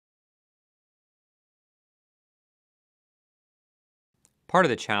Part of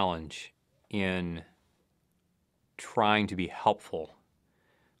the challenge in trying to be helpful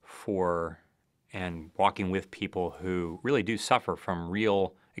for and walking with people who really do suffer from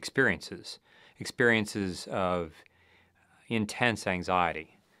real experiences of intense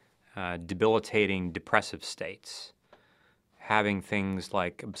anxiety, debilitating depressive states, having things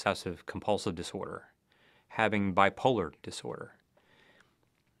like obsessive compulsive disorder, having bipolar disorder.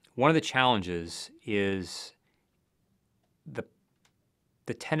 One of the challenges is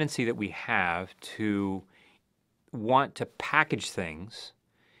the tendency that we have to want to package things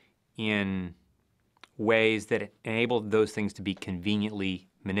in ways that enable those things to be conveniently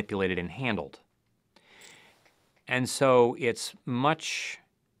manipulated and handled. And so it's much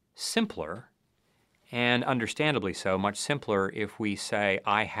simpler, and understandably so, much simpler if we say,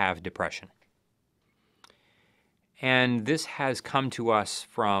 I have depression. And this has come to us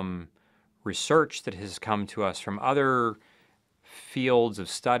from research that has come to us from other fields of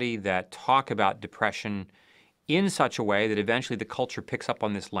study that talk about depression in such a way that eventually the culture picks up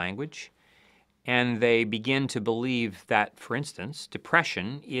on this language and they begin to believe that, for instance,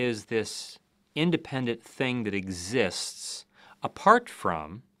 depression is this independent thing that exists apart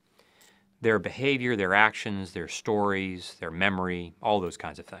from their behavior, their actions, their stories, their memory, all those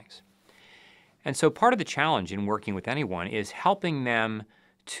kinds of things. And so part of the challenge in working with anyone is helping them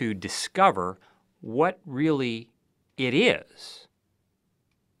to discover what really it is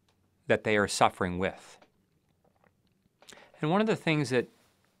that they are suffering with. And one of the things that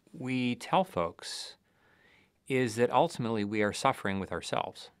we tell folks is that ultimately we are suffering with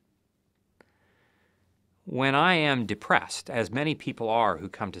ourselves. When I am depressed, as many people are who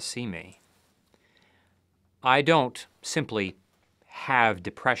come to see me, I don't simply have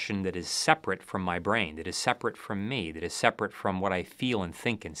depression that is separate from my brain, that is separate from me, that is separate from what I feel and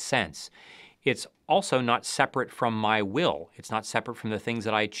think and sense. It's also not separate from my will. It's not separate from the things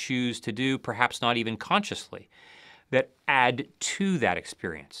that I choose to do, perhaps not even consciously, that add to that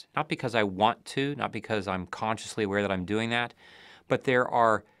experience. Not because I want to, not because I'm consciously aware that I'm doing that, but there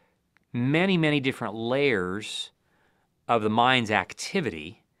are many, many different layers of the mind's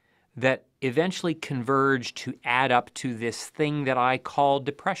activity that eventually converge to add up to this thing that I call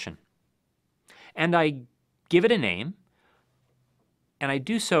depression. And I give it a name, and I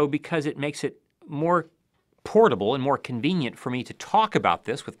do so because it makes it more portable and more convenient for me to talk about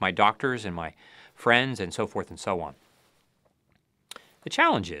this with my doctors and my friends and so forth and so on. The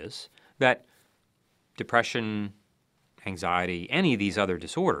challenge is that depression, anxiety, any of these other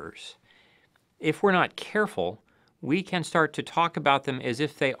disorders, if we're not careful, we can start to talk about them as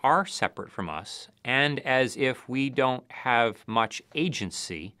if they are separate from us and as if we don't have much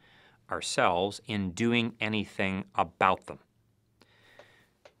agency ourselves in doing anything about them.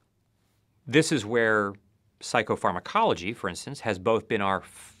 This is where psychopharmacology, for instance, has both been our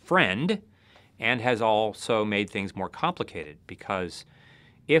friend and has also made things more complicated, because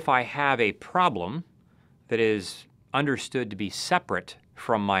if I have a problem that is understood to be separate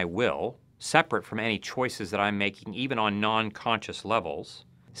from my will, separate from any choices that I'm making, even on non-conscious levels,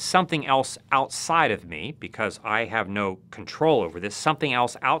 something else outside of me, because I have no control over this, something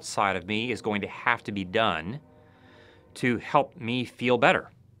else outside of me is going to have to be done to help me feel better.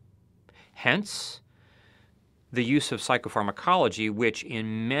 Hence, the use of psychopharmacology, which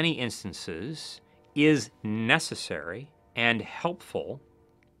in many instances is necessary and helpful,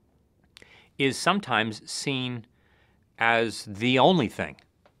 is sometimes seen as the only thing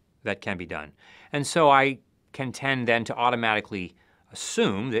that can be done. And so I can tend then to automatically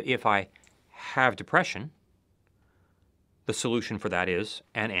assume that if I have depression, the solution for that is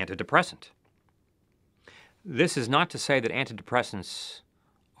an antidepressant. This is not to say that antidepressants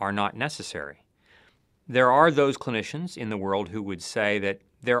are not necessary. There are those clinicians in the world who would say that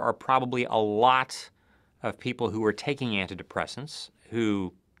there are probably a lot of people who are taking antidepressants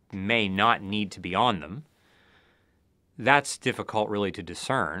who may not need to be on them. That's difficult really to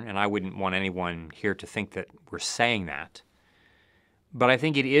discern, and I wouldn't want anyone here to think that we're saying that. But I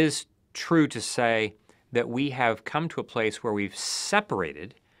think it is true to say that we have come to a place where we've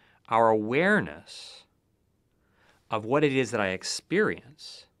separated our awareness of what it is that I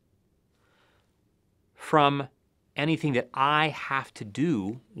experience from anything that I have to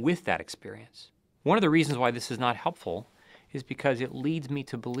do with that experience. One of the reasons why this is not helpful is because it leads me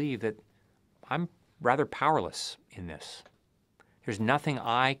to believe that I'm rather powerless in this. There's nothing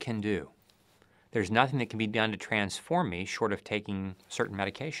I can do. There's nothing that can be done to transform me short of taking certain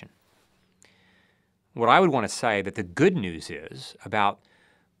medication. What I would want to say that the good news is about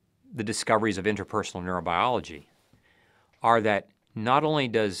the discoveries of interpersonal neurobiology are that not only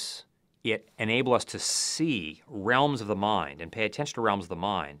does it enable us to see realms of the mind and pay attention to realms of the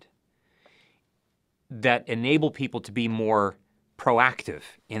mind that enable people to be more proactive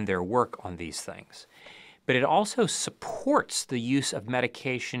in their work on these things. But it also supports the use of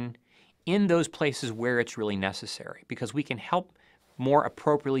medication in those places where it's really necessary, because we can help more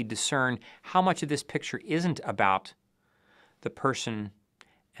appropriately discern how much of this picture isn't about the person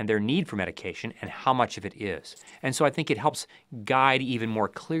and their need for medication and how much of it is. And so I think it helps guide even more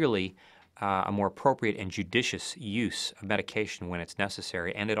clearly a more appropriate and judicious use of medication when it's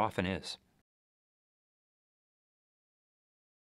necessary, and it often is.